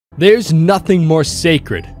There's nothing more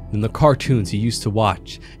sacred than the cartoons he used to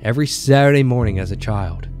watch every Saturday morning as a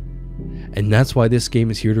child. And that's why this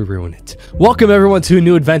game is here to ruin it. Welcome everyone to a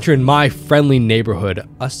new adventure in my friendly neighborhood.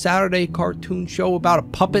 A Saturday cartoon show about a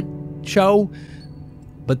puppet show.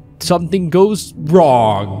 But something goes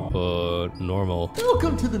wrong. Normal.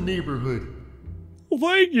 Welcome to the neighborhood. Well,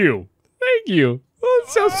 thank you. Thank you. Oh,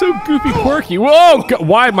 it sounds so goofy quirky. Whoa! God,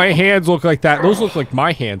 why my hands look like that? Those look like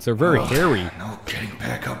my hands. They're very hairy. No getting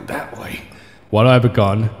back up that way. Why do I have a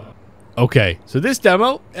gun? Okay, so this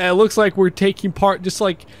demo, it looks like we're taking part just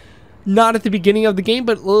like, not at the beginning of the game,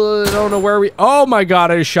 but I don't know where we... Oh my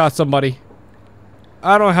god, I just shot somebody.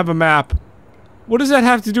 I don't have a map. What does that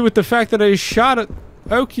have to do with the fact that I just shot it?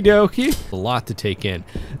 Okie dokie. A lot to take in.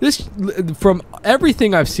 This, from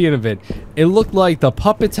everything I've seen of it, it looked like the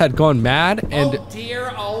puppets had gone mad and... Oh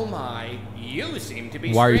dear, oh my. You seem to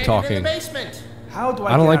be Why are you stranded talking? in the basement. How do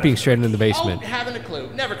I don't like being stranded in the basement. Oh, haven't a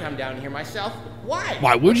clue. Never come down here myself. Why?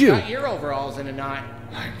 Why would you? Got your overalls in a knot.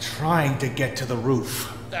 I'm trying to get to the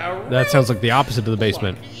roof. That sounds like the opposite of the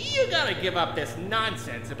basement. Look, you gotta give up this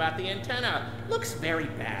nonsense about the antenna. Looks very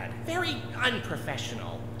bad. Very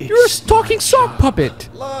unprofessional. You're a talking sock puppet.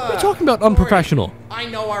 Look, What are you talking about unprofessional? Gordon, I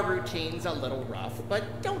know our routine's a little rough,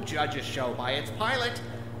 but don't judge a show by its pilot.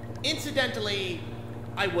 Incidentally,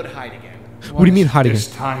 I would hide again. What do you mean hiding?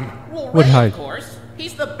 This time. Well, What Ray, hide? of course.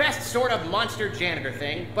 He's the best sort of monster janitor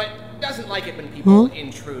thing, but doesn't like it when people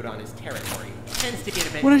intrude on his territory. Tends to get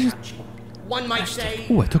a bit touchy. One might say,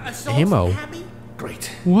 Ooh, I took ammo. Happy?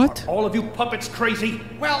 Great. What? Are all of you puppets crazy?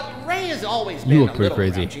 Well, Ray has always You been look a pretty little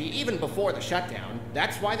crazy. grouchy, even before the shutdown.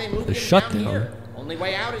 That's why they moved The him shutdown? down here. Only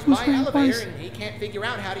way out is Who's by the elevator, advice? and he can't figure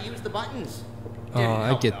out how to use the buttons. Oh, Didn't I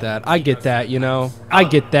help, get though. that. I get that, you know. I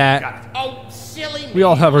get that. Oh, silly me. We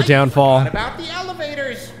all have our downfall. I forgot about the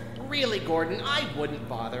elevators. Really, Gordon, I wouldn't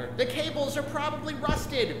bother. The cables are probably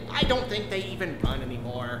rusted. I don't think they even run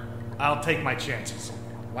anymore. I'll take my chances.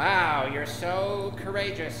 Wow, you're so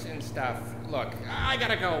courageous and stuff. Look, I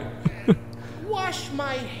gotta go wash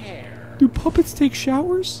my hair. Do puppets take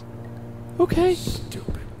showers? Okay.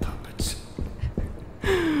 Stupid puppets.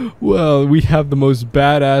 Well, we have the most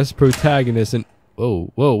badass protagonist and...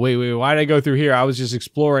 Whoa, wait, why did I go through here? I was just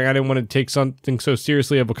exploring. I didn't want to take something so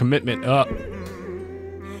seriously of a commitment.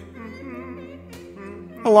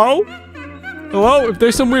 Hello? Hello? If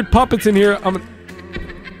there's some weird puppets in here, I'm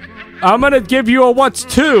gonna give you a what's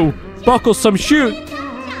two. Buckle some shoot. Tell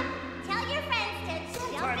your friends to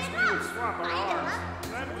jump in rows.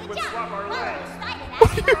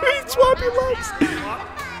 What do you mean swap your legs?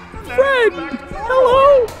 Friend!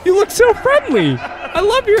 Hello! You look so friendly! I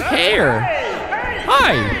love your hair!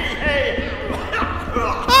 Hi!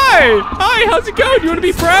 Hi! How's it going? You wanna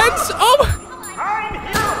be friends? Oh!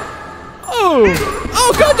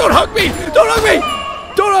 Oh god, don't hug me! Don't hug me!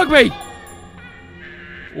 Don't hug me!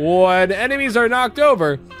 When enemies are knocked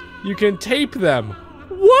over, you can tape them.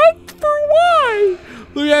 What? For why?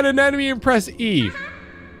 Look at an enemy and press E.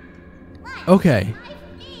 Okay.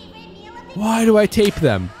 Why do I tape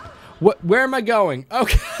them? Where am I going?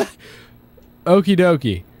 Okay. Okie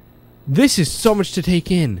dokie. This is so much to take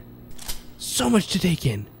in. So much to take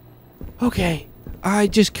in. Okay. I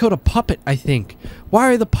just killed a puppet, I think.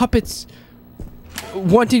 Why are the puppets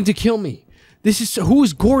wanting to kill me? This is who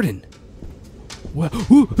is Gordon?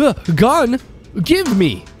 Gun? Give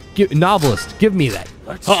me. Novelist, give me that.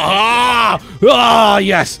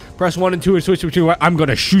 Yes. Press 1 and 2 and switch between. I'm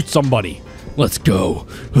gonna shoot somebody. Let's go.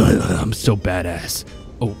 I'm so badass.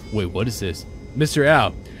 Oh, wait, what is this? Mr.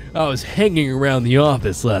 Al, I was hanging around the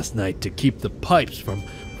office last night to keep the pipes from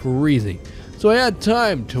freezing. So I had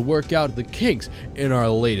time to work out the kinks in our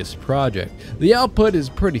latest project. The output is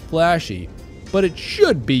pretty flashy, but it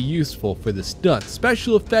should be useful for the stunts,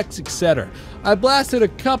 special effects, etc. I blasted a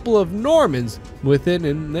couple of Normans with it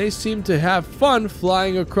and they seem to have fun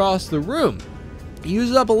flying across the room. It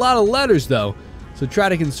uses up a lot of letters though, so try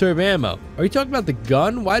to conserve ammo. Are you talking about the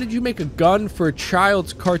gun? Why did you make a gun for a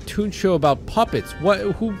child's cartoon show about puppets?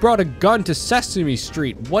 Who brought a gun to Sesame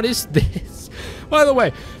Street? What is this? By the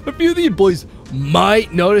way, a few of the employees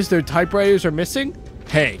might notice their typewriters are missing.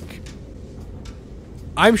 Hank.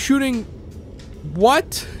 I'm shooting...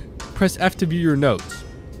 What? Press F to view your notes.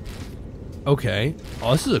 Okay.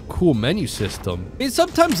 Oh, this is a cool menu system. I mean,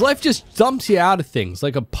 sometimes life just dumps you out of things,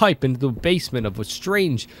 like a pipe into the basement of a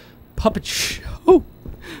strange puppet show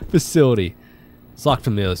facility. It's locked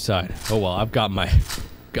from the other side. Oh well, I've got my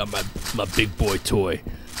big boy toy.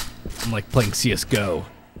 I'm like playing CS:GO.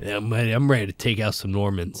 I'm ready to take out some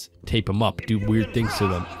Normans, tape them up, do weird things to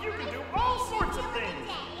them. You can do all sorts of things.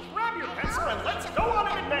 Grab your pencil and let's go on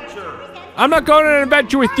an adventure. I'm not going on an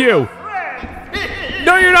adventure with you.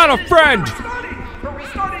 No, you're not a friend. Are we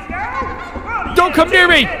starting now? Don't come near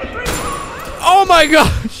me. Oh my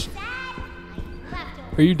gosh.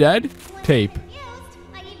 Are you dead? Tape.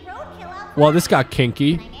 Well, this got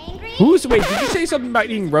kinky. Wait, did you say something about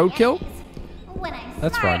eating roadkill? When I'm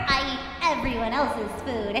That's smart, fine. I eat everyone else's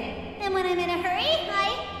food. And when I'm in a hurry,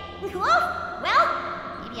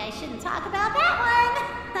 well, maybe I shouldn't talk about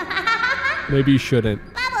that one. Maybe you shouldn't.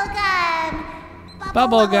 Bubblegum.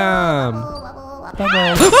 Bubblegum.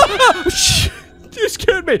 Bubble. You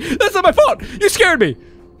scared me. That's not my fault. You scared me.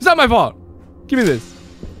 It's not my fault. Give me this.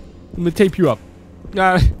 I'm gonna tape you up.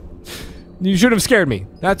 You should have scared me.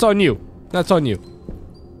 That's on you. That's on you.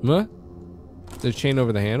 What? There's a chain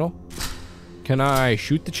over the handle? Can I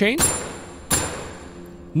shoot the chain?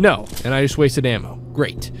 No. And I just wasted ammo.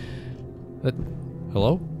 Great.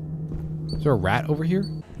 Hello? Is there a rat over here?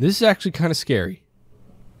 This is actually kind of scary.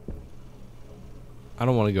 I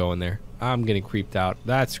don't want to go in there. I'm getting creeped out.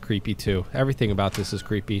 That's creepy too. Everything about this is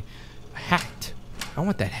creepy. A hat. I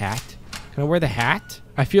want that hat. Can I wear the hat?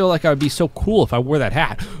 I feel like I would be so cool if I wore that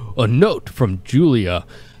hat. A note from Julia.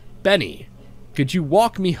 Benny, could you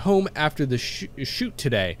walk me home after the shoot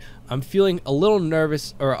today? I'm feeling a little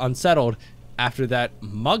nervous or unsettled after that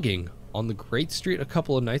mugging on the Great Street a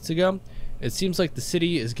couple of nights ago. It seems like the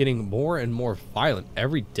city is getting more and more violent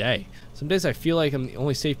every day. Some days I feel like the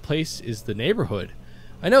only safe place is the neighborhood.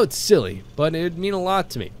 I know it's silly, but it would mean a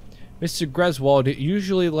lot to me. Mr. Greswold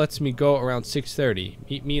usually lets me go around 6:30.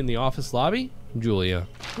 Meet me in the office lobby? Julia.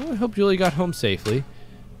 Well, I hope Julia got home safely.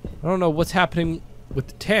 I don't know what's happening with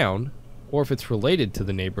the town, or if it's related to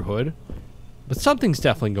the neighborhood, but something's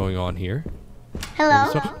definitely going on here.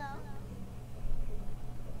 Hello?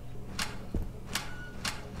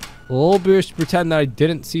 We'll just pretend that I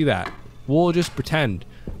didn't see that. We'll just pretend.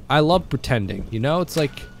 I love pretending, you know? It's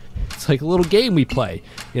like a little game we play,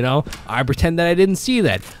 you know? I pretend that I didn't see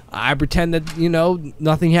that. I pretend that, you know,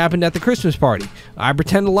 nothing happened at the Christmas party. I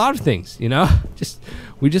pretend a lot of things, you know?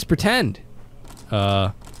 We just pretend.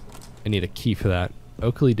 I need a key for that.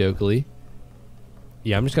 Oakley dokley.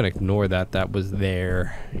 Yeah, I'm just gonna ignore that was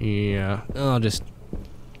there. Yeah, I'll just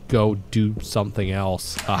go do something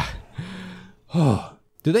else. Oh,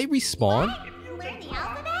 do they respawn? Learn the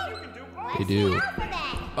alphabet? They do. What's the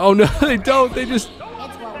alphabet? Oh no, they don't. They just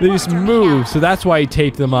move. So that's why you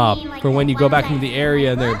tape them up for when you go back into the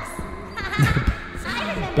area and they're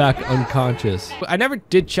back unconscious. I never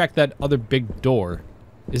did check that other big door.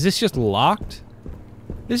 Is this just locked?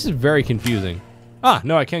 This is very confusing. Ah,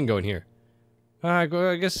 no, I can go in here. I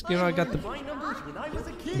guess, you know, I got the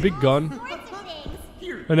big gun.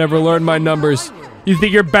 I never learned my numbers. You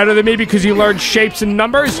think you're better than me because you learned shapes and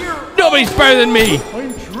numbers? Nobody's better than me.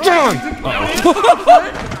 John!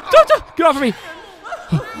 Don't get off of me.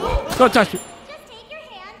 Don't touch me.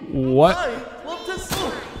 What?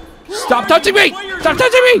 Stop touching me! Stop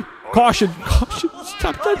touching me! Caution! Caution!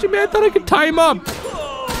 Stop touching me! I thought I could tie him up.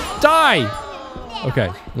 Die! Okay,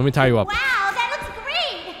 let me tie you up. Wow, that looks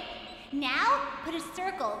great! Now, put a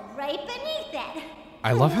circle right beneath it.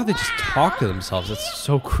 I love how they just talk to themselves. That's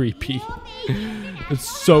so creepy. It's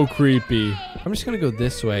so creepy. I'm just gonna go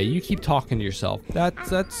this way. You keep talking to yourself.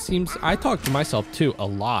 That seems... I talk to myself too a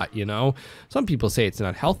lot, you know? Some people say it's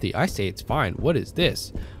not healthy. I say it's fine. What is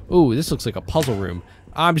this? Ooh, this looks like a puzzle room.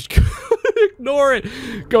 I'm just gonna ignore it.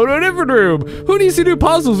 Go to a different room. Who needs to do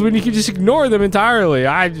puzzles when you can just ignore them entirely?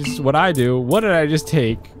 What I do. What did I just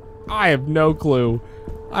take? I have no clue.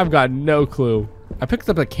 I've got no clue. I picked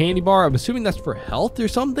up a candy bar. I'm assuming that's for health or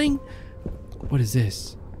something. What is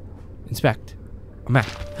this? Inspect. A map.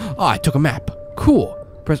 Oh, I took a map. Cool.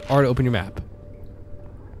 Press R to open your map.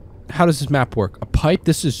 How does this map work? A pipe?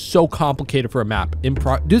 This is so complicated for a map.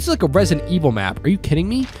 This is like a Resident Evil map. Are you kidding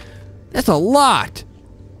me? That's a lot.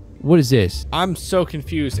 What is this? I'm so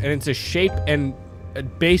confused, and it's a shape and a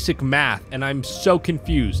basic math, and I'm so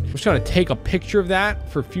confused. I'm just gonna take a picture of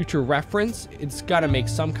that for future reference. It's gotta make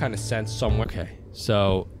some kind of sense somewhere. Okay,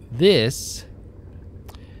 so this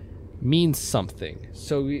means something.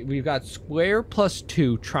 So we've got square plus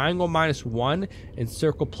 2, triangle minus 1, and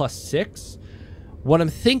circle plus 6. What I'm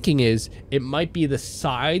thinking is it might be the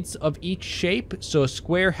sides of each shape. So a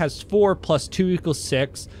square has 4 plus 2 equals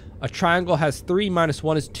 6. A triangle has 3 minus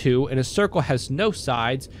 1 is 2, and a circle has no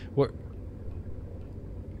sides. Does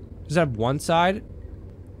it have one side?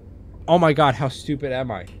 Oh my god, how stupid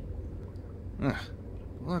am I?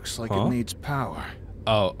 Looks like it needs power.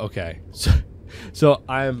 Oh, okay. So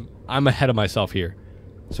I'm ahead of myself here.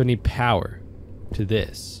 So I need power to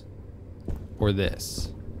this. Or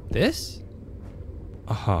this. This?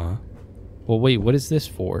 Uh-huh. Well, wait, what is this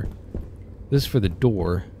for? This is for the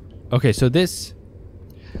door. Okay, so this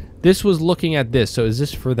This was looking at this. So is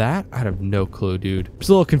this for that? I have no clue, dude. I'm just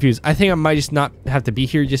a little confused. I think I might just not have to be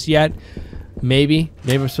here just yet. Maybe.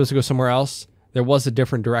 Maybe I'm supposed to go somewhere else. There was a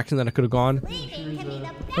different direction that I could have gone.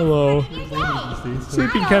 Hello.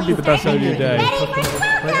 Sleeping can be the best out of your day.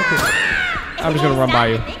 I'm just going to run by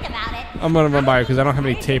you. I'm going to run by you because I don't have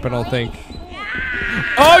any tape, I don't think.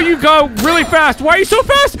 Oh, you go really fast. Why are you so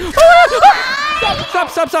fast? Oh, stop, stop,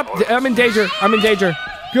 stop, stop. I'm in danger. I'm in danger.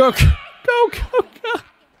 Go, go, go, go.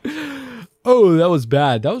 Oh, that was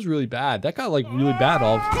bad. That was really bad. That got like really bad.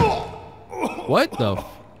 What the?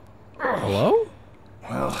 Hello?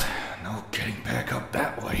 Well, no getting back up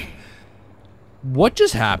that way. What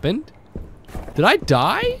just happened? Did I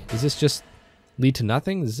die? Does this just lead to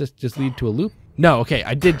nothing? Does this just lead to a loop? No, okay,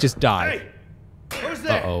 I did just die. Hey, who's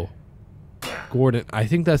there? Uh-oh. Gordon, I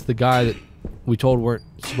think that's the guy that we told weren't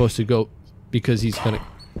supposed to go because he's gonna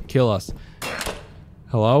kill us.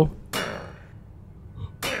 Hello?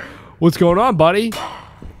 What's going on, buddy?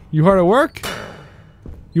 You hard at work?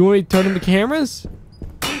 You want me to turn on the cameras?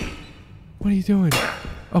 What are you doing?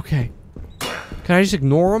 Okay. Can I just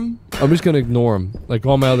ignore him? I'm just gonna ignore him. Like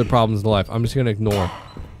all my other problems in life, I'm just gonna ignore him.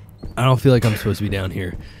 I don't feel like I'm supposed to be down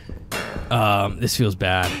here. This feels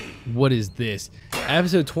bad. What is this?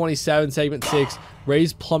 Episode 27, segment 6,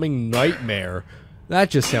 Ray's plumbing nightmare. That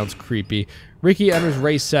just sounds creepy. Ricky enters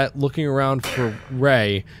Ray's set looking around for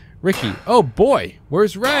Ray. Ricky, oh boy,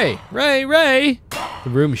 where's Ray? Ray! The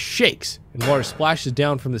room shakes and water splashes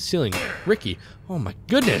down from the ceiling. Ricky, oh my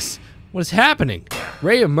goodness, what is happening?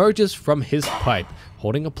 Ray emerges from his pipe,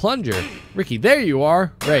 holding a plunger. Ricky, there you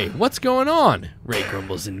are. Ray, what's going on? Ray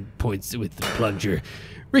grumbles and points with the plunger.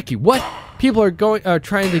 Ricky, what? People are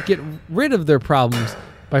trying to get rid of their problems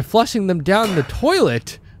by flushing them down the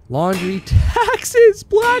toilet. Laundry, taxes,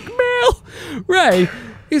 blackmail. Ray,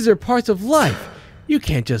 these are parts of life. You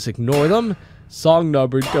can't just ignore them. Song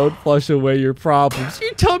number, don't flush away your problems.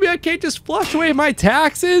 You tell me I can't just flush away my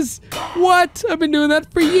taxes? What? I've been doing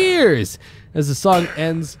that for years. As the song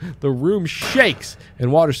ends, the room shakes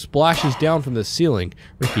and water splashes down from the ceiling.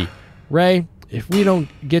 Ricky, Ray, if we don't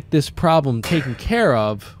get this problem taken care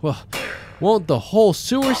of, well, won't the whole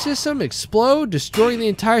sewer system explode, destroying the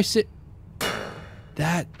entire city?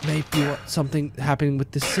 That may be something happening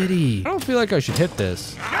with the city. I don't feel like I should hit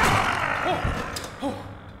this.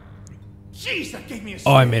 Jeez, that gave me a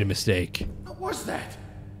Oh, I made a mistake. What was that?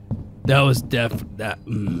 That was I think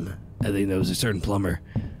that was a certain plumber.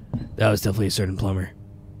 That was definitely a certain plumber.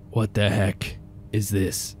 What the heck is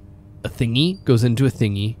this? A thingy goes into a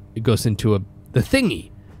thingy. It goes into the thingy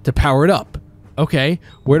to power it up. Okay,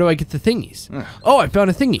 where do I get the thingies? Oh, I found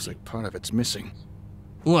a thingy. Looks like part of it's missing.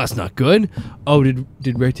 Well, that's not good. Oh, did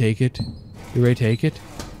Ray take it? Did Ray take it?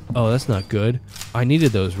 Oh, that's not good. I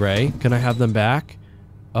needed those, Ray. Can I have them back?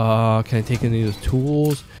 Can I take any of those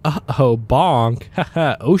tools? Oh, bonk.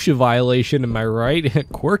 OSHA violation, am I right?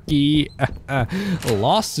 Quirky. A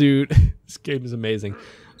lawsuit. This game is amazing.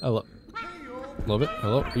 I love it.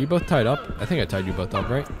 Hello? Are you both tied up? I think I tied you both up,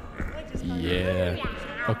 right? Yeah.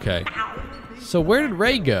 Okay. So where did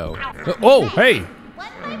Ray go? Oh, hey.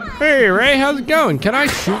 Hey, Ray, how's it going? Can I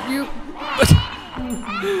shoot you?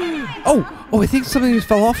 Oh, I think something just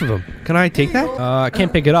fell off of him. Can I take that? I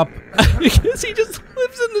can't pick it up. Because he just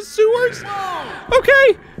lives in the sewers.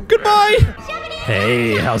 Okay, goodbye.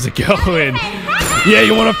 Hey, how's it going? Yeah,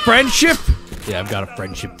 you want a friendship? Yeah, I've got a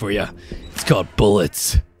friendship for you. It's called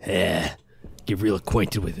bullets. Yeah, get real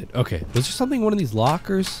acquainted with it. Okay, was there something in one of these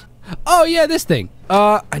lockers? Oh yeah, this thing.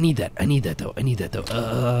 I need that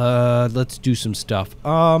though. Let's do some stuff.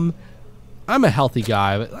 I'm a healthy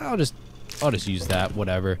guy, but I'll just use that,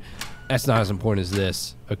 whatever. That's not as important as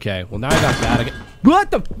this. Okay, well now I got that again.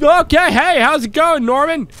 What the? Okay, hey, how's it going,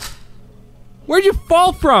 Norman? Where'd you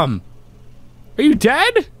fall from? Are you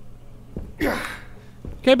dead?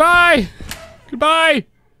 Okay, bye. Goodbye.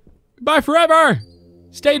 Goodbye forever.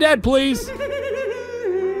 Stay dead, please.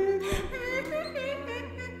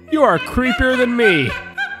 You are creepier than me.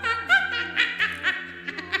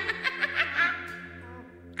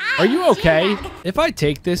 Are you okay? If I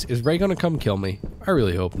take this, is Ray gonna come kill me? I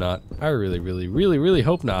really hope not. I really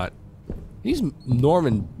hope not. These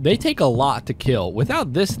Norman, they take a lot to kill.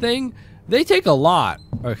 Without this thing, they take a lot.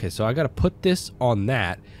 Okay, so I gotta put this on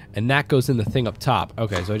that, and that goes in the thing up top.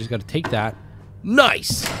 Okay, so I just gotta take that.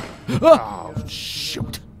 Nice! Oh,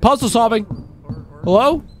 shoot. Puzzle solving.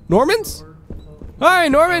 Hello? Normans? Hi,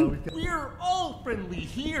 Norman. We're all friendly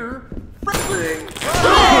here. Friendly!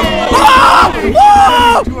 Oh!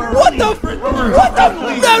 Whoa! What the?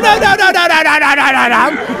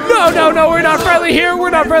 No, we're not friendly here.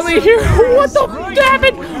 We're not friendly here. What the? Damn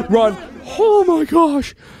it! Run. Oh my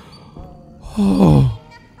gosh. Oh.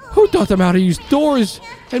 Who taught them how to use doors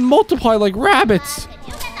and multiply like rabbits?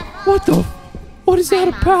 What the? What is that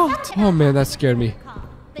about? Oh man, that scared me.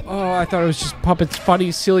 Oh, I thought it was just puppets.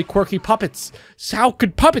 Funny, silly, quirky puppets. So how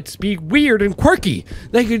could puppets be weird and quirky?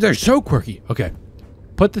 They're so quirky. Okay.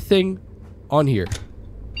 Put the thing on here.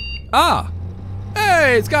 Ah!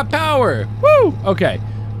 Hey, it's got power! Woo! Okay.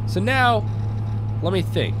 So now, let me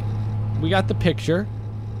think. We got the picture.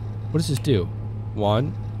 What does this do?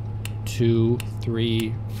 1, 2,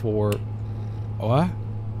 3, 4. What?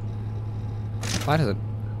 Why doesn't...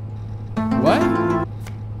 What?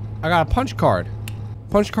 I got a punch card.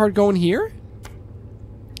 Punch card going here?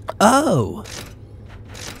 Oh.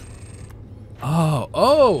 Oh,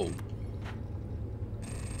 oh.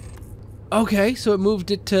 Okay, so it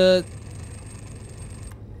moved it to...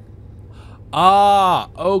 Ah,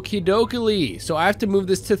 okie dokie. So I have to move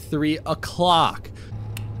this to 3 o'clock.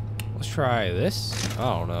 Let's try this. I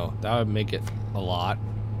don't know. That would make it a lot.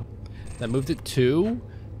 That moved it 2,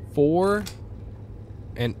 4,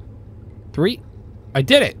 and 3. I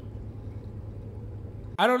did it.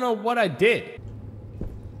 I don't know what I did.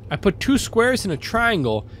 I put 2 squares in a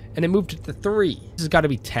triangle and it moved it to 3. This has got to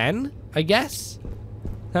be 10, I guess.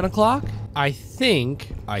 10 o'clock? I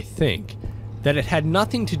think that it had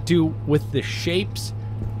nothing to do with the shapes.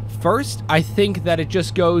 First, I think that it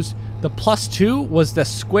just goes, the +2 was the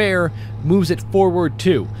square moves it forward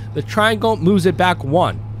 2. The triangle moves it back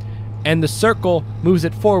 1. And the circle moves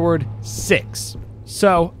it forward 6.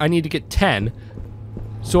 So I need to get 10.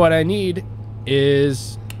 So what I need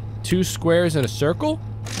is 2 squares and a circle.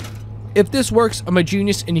 If this works, I'm a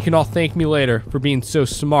genius and you can all thank me later for being so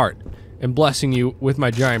smart and blessing you with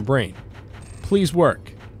my giant brain. Please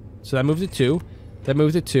work. So that moved it 2. That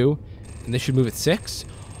moved it 2. And this should move it 6.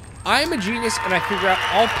 I am a genius and I figure out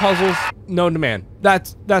all puzzles known to man.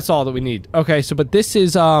 That's all that we need. Okay, so but this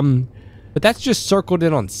is but that's just circled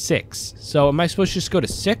in on 6. So am I supposed to just go to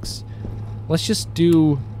 6? Let's just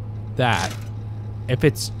do that. If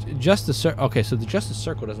it's just the circle, okay, so just the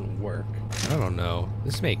circle doesn't work. I don't know.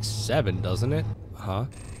 This makes 7, doesn't it? Huh?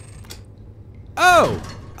 Oh!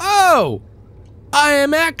 Oh! I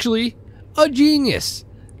am actually a genius.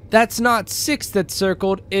 That's not 6 that's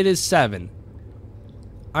circled, it is 7.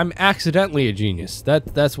 I'm accidentally a genius.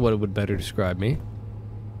 That's what it would better describe me.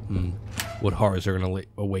 What horrors are gonna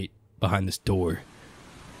await behind this door?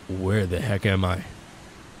 Where the heck am I?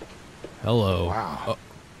 Hello. Wow.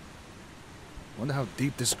 Wonder how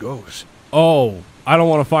deep this goes. Oh, I don't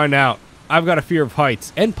want to find out. I've got a fear of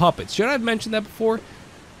heights and puppets. Should I have mentioned that before?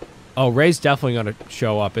 Oh, Ray's definitely gonna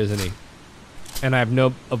show up, isn't he? And I have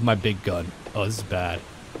no of my big gun. Oh, this is bad.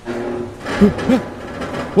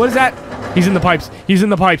 What is that? He's in the pipes. He's in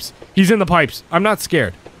the pipes. He's in the pipes. I'm not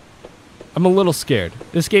scared. I'm a little scared.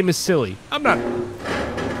 This game is silly. I'm not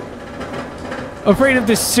afraid of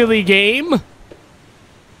this silly game.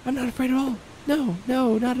 I'm not afraid at all. No,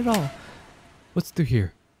 no, not at all. What's through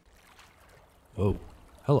here? Oh,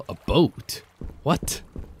 hello, a boat. What?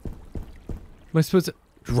 Am I supposed to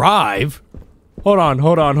drive? Hold on,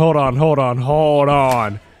 hold on, hold on, hold on, hold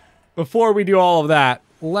on. Before we do all of that,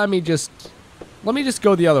 let me just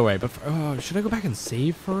go the other way. But should I go back and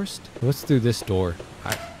save first? What's through this door?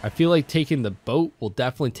 I feel like taking the boat will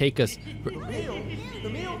definitely take us.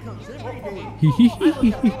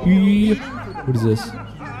 What is this?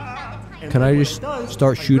 Can I just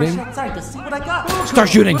start shooting? Start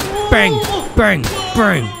shooting! Bang! Bang!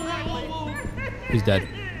 Bang! He's dead.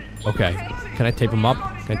 Okay. Can I tape him up?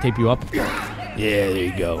 Can I tape you up? Yeah, there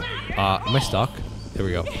you go. Am I stuck? There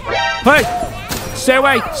we go. Hey! Stay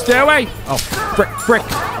away! Stay away! Oh, frick! Frick!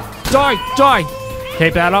 Die! Die!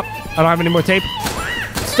 Tape that up. I don't have any more tape.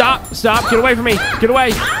 Stop! Stop! Get away from me! Get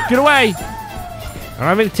away! Get away! I don't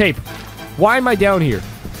have any tape. Why am I down here?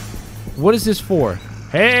 What is this for?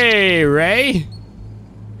 Hey, Ray!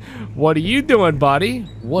 What are you doing, buddy?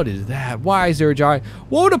 What is that? Why is there a giant...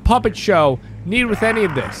 What would a puppet show need with any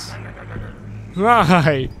of this?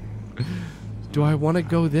 Right. Do I want to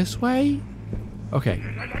go this way? Okay.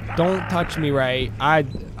 Don't touch me, Ray.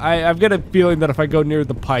 I've got a feeling that if I go near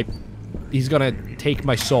the pipe, he's gonna take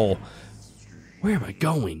my soul. Where am I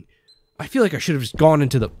going? I feel like I should have just gone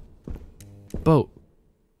into the boat.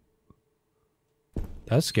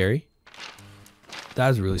 That's scary. That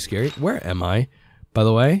was really scary. Where am I? By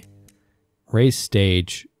the way, Ray's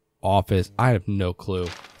stage, office. I have no clue.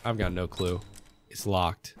 I've got no clue. It's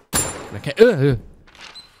locked. And I can't.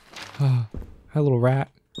 Hi, little rat.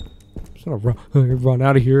 I'm just gonna run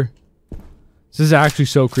out of here. This is actually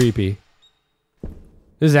so creepy.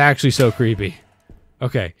 This is actually so creepy.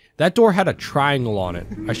 Okay, that door had a triangle on it.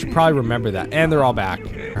 I should probably remember that. And they're all back.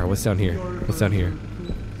 All right, what's down here? What's down here?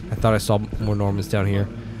 I thought I saw more Normans down here.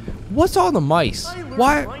 What's all the mice?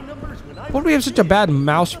 Why do we have such a bad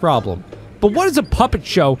mouse problem? But what does a puppet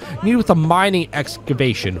show need with a mining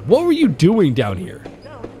excavation? What were you doing down here?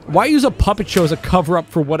 Why use a puppet show as a cover-up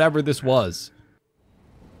for whatever this was?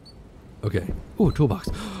 Okay. Ooh, a toolbox.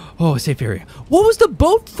 Oh, a safe area. What was the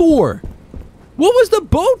boat for? What was the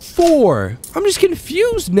boat for? I'm just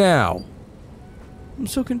confused now. I'm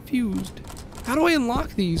so confused. How do I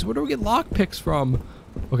unlock these? Where do we get lockpicks from?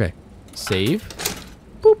 Okay. Save.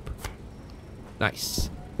 Boop. Nice.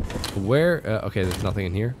 Where? Okay, there's nothing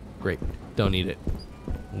in here. Great. Don't need it.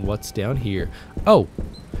 What's down here? Oh.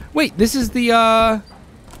 Wait, this is the,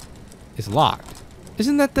 It's locked.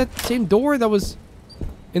 Isn't that that same door that was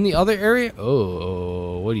in the other area?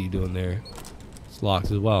 Oh, what are you doing there? It's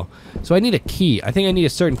locked as well. So I need a key. I think I need a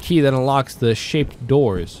certain key that unlocks the shaped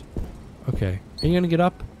doors. Okay. Are you gonna get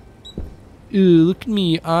up? Ooh, look at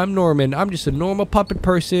me. I'm Norman. I'm just a normal puppet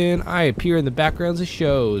person. I appear in the backgrounds of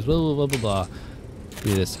shows. Blah, blah, blah, blah, blah. Look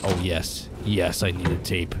at this. Oh, yes. Yes, I need a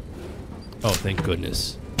tape. Oh, thank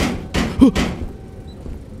goodness.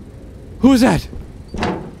 Who is that?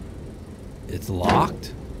 It's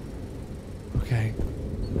locked? Okay.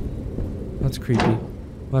 That's creepy.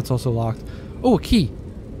 That's also locked. Oh, a key.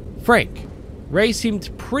 Frank. Ray seemed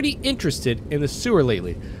pretty interested in the sewer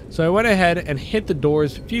lately, so I went ahead and hit the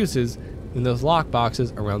doors fuses in those lock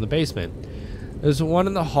boxes around the basement. There's one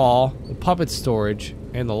in the hall, the puppet storage,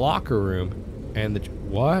 and the locker room, and the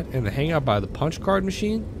what? And the hangout by the punch card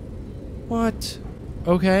machine? What?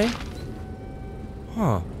 Okay.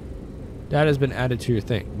 Huh. That has been added to your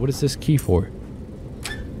thing. What is this key for?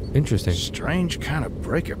 Interesting. Strange kind of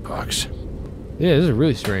breaker box. Yeah, this is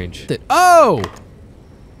really strange. Oh!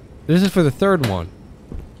 This is for the third one.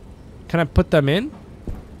 Can I put them in?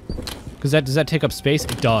 Because does that take up space?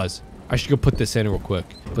 It does. I should go put this in real quick.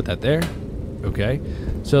 Put that there. Okay.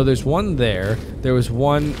 So there's one there. There was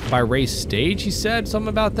one by Ray's stage, he said. Something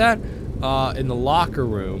about that. In the locker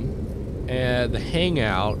room. And the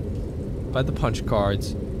hangout by the punch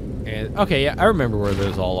cards. And okay, yeah, I remember where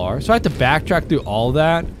those all are. So I have to backtrack through all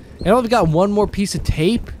that. And I've got one more piece of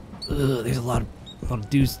tape. Ugh, there's a lot of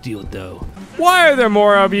dudes to deal with though. Why are there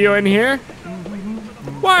more of you in here?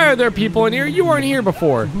 Why are there people in here? You weren't here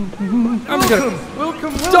before. I'm gonna.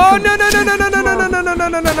 Welcome. Oh no no no no no no no no no no no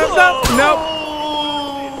no no no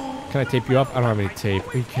no! Can I tape you up? I don't have any tape.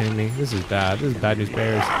 Are you kidding me? This is bad. This is bad news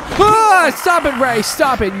bears. Ah! Stop it, Ray!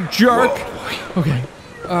 Stop it, you jerk! Okay.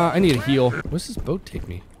 I need a heal. Where's this boat take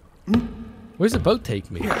me? Where's the boat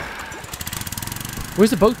take me?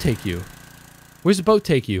 Where's the boat take you? Where's the boat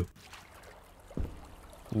take you?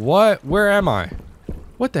 What? Where am I?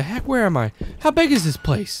 What the heck? Where am I? How big is this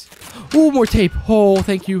place? Oh, more tape. Oh,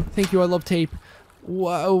 thank you. Thank you. I love tape.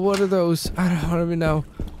 Whoa, what are those? I don't even know.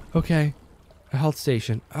 Okay. A health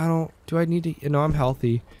station. Do I need to? No, I'm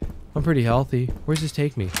healthy. I'm pretty healthy. Where's this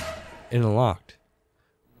take me? Unlocked.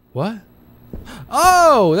 What?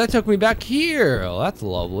 Oh, that took me back here. Oh, that's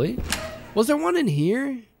lovely. Was there one in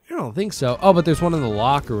here? I don't think so. Oh, but there's one in the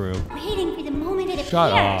locker room. Waiting for the moment it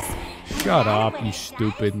Shut up. appears. Shut up, you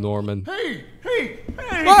stupid Norman. Hey, hey,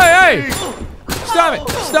 hey! Hey, hey! Stop it!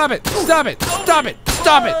 Stop it! Stop it! Stop it!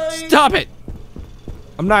 Stop it! Stop it!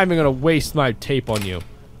 I'm not even gonna waste my tape on you.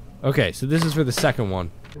 Okay, so this is for the second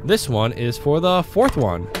one. This one is for the fourth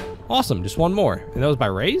one. Awesome, just one more. And that was by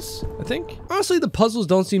Ray's, I think? Honestly, the puzzles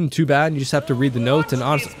don't seem too bad. You just have to read the notes and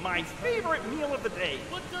honestly, It's my favorite meal of the day.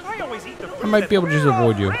 I always eat the I might be able to just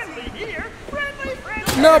avoid you. friendly here.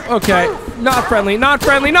 Friendly. Nope, okay. Not friendly, not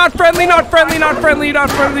friendly, not friendly, not friendly, not friendly, not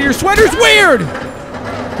friendly. Your sweater's weird!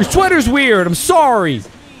 Your sweater's weird, I'm sorry.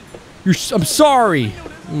 I'm sorry.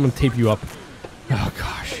 I'm gonna tape you up. Oh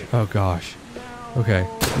gosh, oh gosh. Okay,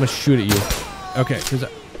 I'm gonna shoot at you. Okay, cause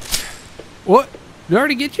what? Did I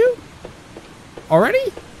already get you?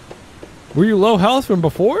 Already? Were you low health from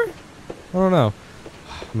before? I don't know.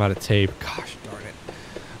 I'm out of tape. Gosh darn it.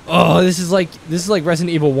 Oh, this is like Resident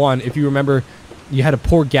Evil 1. If you remember, you had to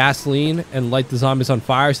pour gasoline and light the zombies on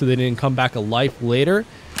fire so they didn't come back alive later.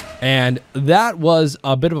 And that was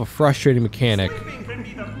a bit of a frustrating mechanic.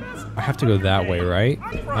 I have to go that way, right?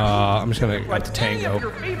 I'm just gonna have to tango.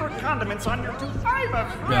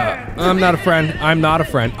 I'm not a friend. I'm not a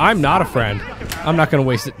friend. I'm not a friend. I'm not gonna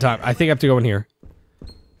waste time. I think I have to go in here.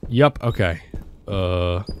 Yup, okay.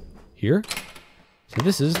 Here? So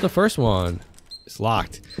this is the first one. It's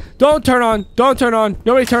locked. Don't turn on! Don't turn on!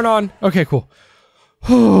 Nobody turn on! Okay, cool.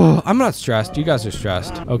 I'm not stressed. You guys are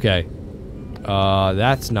stressed. Okay.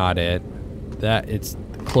 That's not it. It's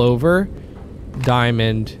clover,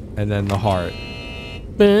 diamond, and then the heart.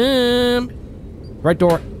 Boom!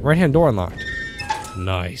 Right-hand door unlocked.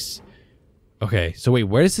 Nice. Okay, so wait,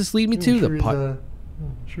 where does this lead me to? The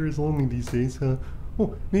Sure is lonely these days.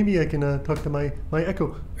 Oh, maybe I can talk to my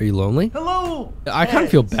Echo. Are you lonely? Hello. I kind of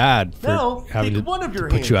feel bad for Now, having take to one of your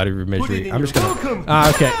put you out of your hands, put it misery. in I'm your just gonna.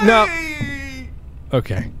 welcome. Okay. No. Hey!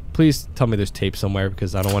 Okay. Please tell me there's tape somewhere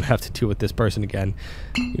because I don't want to have to deal with this person again.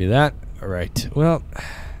 Give me that. All right. Well,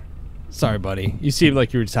 sorry, buddy. You seemed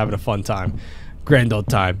like you were just having a fun time. Grand old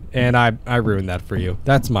time. And I ruined that for you.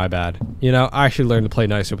 That's my bad. You know, I should learn to play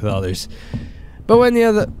nicer with others. But when the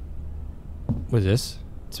other... What is this?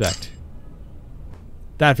 Inspect.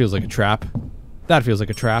 That feels like a trap. That feels like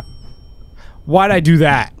a trap. Why'd I do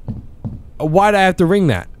that? Why'd I have to ring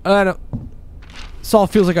that? I don't... This all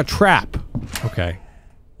feels like a trap. Okay.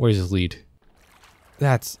 Where's his lead?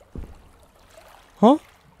 That's... Huh?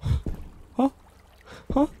 Huh?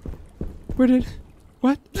 Huh? Where did...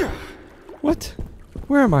 What? What?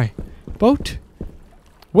 Where am I? Boat?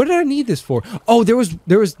 What did I need this for? Oh, there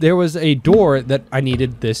was a door that I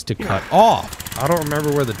needed this to cut off. I don't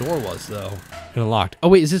remember where the door was though. Unlocked. Oh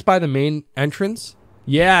wait, is this by the main entrance?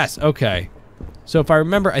 Yes, okay. So if I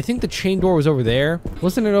remember, I think the chain door was over there.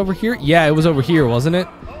 Wasn't it over here? Yeah, it was over here, wasn't it?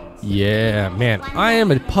 Yeah, man, I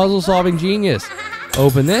am a puzzle-solving genius.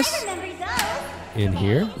 Open this. In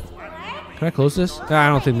here. Can I close this? Nah, I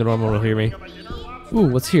don't think the normal will hear me. Ooh,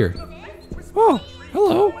 what's here? Oh,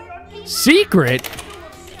 hello. Secret?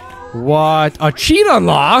 What? A cheat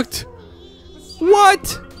unlocked?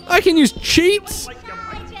 What? I can use cheats?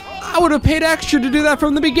 I would have paid extra to do that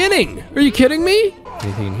from the beginning. Are you kidding me?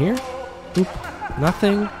 Anything in here? Oop,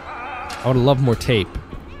 nothing. I would have loved more tape.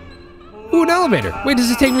 Ooh, an elevator. Wait, does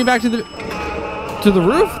it take me back to the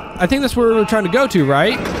roof? I think that's where we're trying to go to,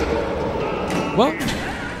 right? Well,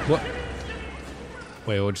 what?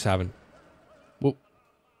 Wait, what just happened? Whoa.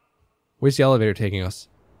 Where's the elevator taking us?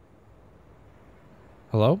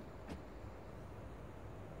 Hello?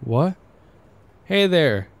 What? Hey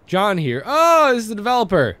there, John here. Oh, this is the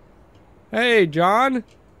developer. Hey, John.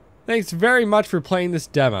 Thanks very much for playing this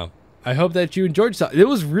demo. I hope that you enjoyed yourself. It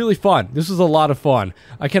was really fun. This was a lot of fun.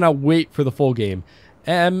 I cannot wait for the full game.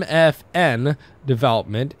 MFN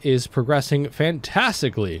development is progressing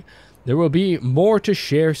fantastically. There will be more to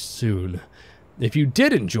share soon. If you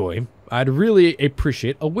did enjoy, I'd really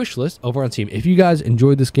appreciate a wish list over on Steam. If you guys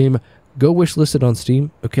enjoyed this game, go wish list it on Steam,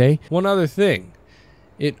 okay? One other thing.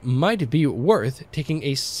 It might be worth taking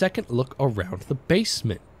a second look around the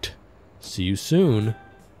basement. See you soon.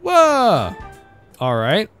 Whoa!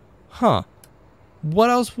 Alright. Huh. What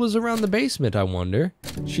else was around the basement, I wonder?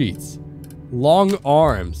 Sheets. Long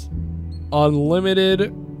arms.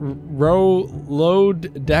 Unlimited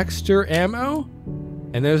load Dexter ammo?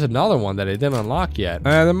 And there's another one that I didn't unlock yet.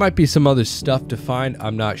 There might be some other stuff to find.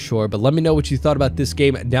 I'm not sure. But let me know what you thought about this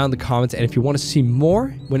game down in the comments. And if you want to see more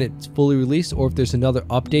when it's fully released, or if there's another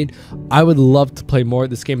update, I would love to play more.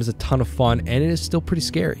 This game is a ton of fun, and it is still pretty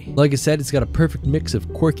scary. Like I said, it's got a perfect mix of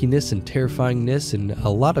quirkiness and terrifyingness, and a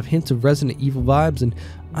lot of hints of Resident Evil vibes, and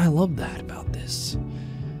I love that about this.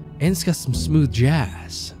 And it's got some smooth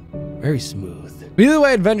jazz. Very smooth. But either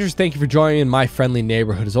way, Adventures, thank you for joining in my friendly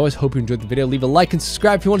neighborhood. As always, hope you enjoyed the video. Leave a like and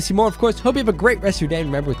subscribe if you want to see more. Of course, hope you have a great rest of your day. And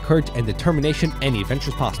remember, with courage and determination, any adventure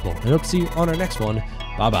is possible. And I hope to see you on our next one.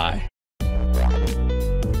 Bye-bye.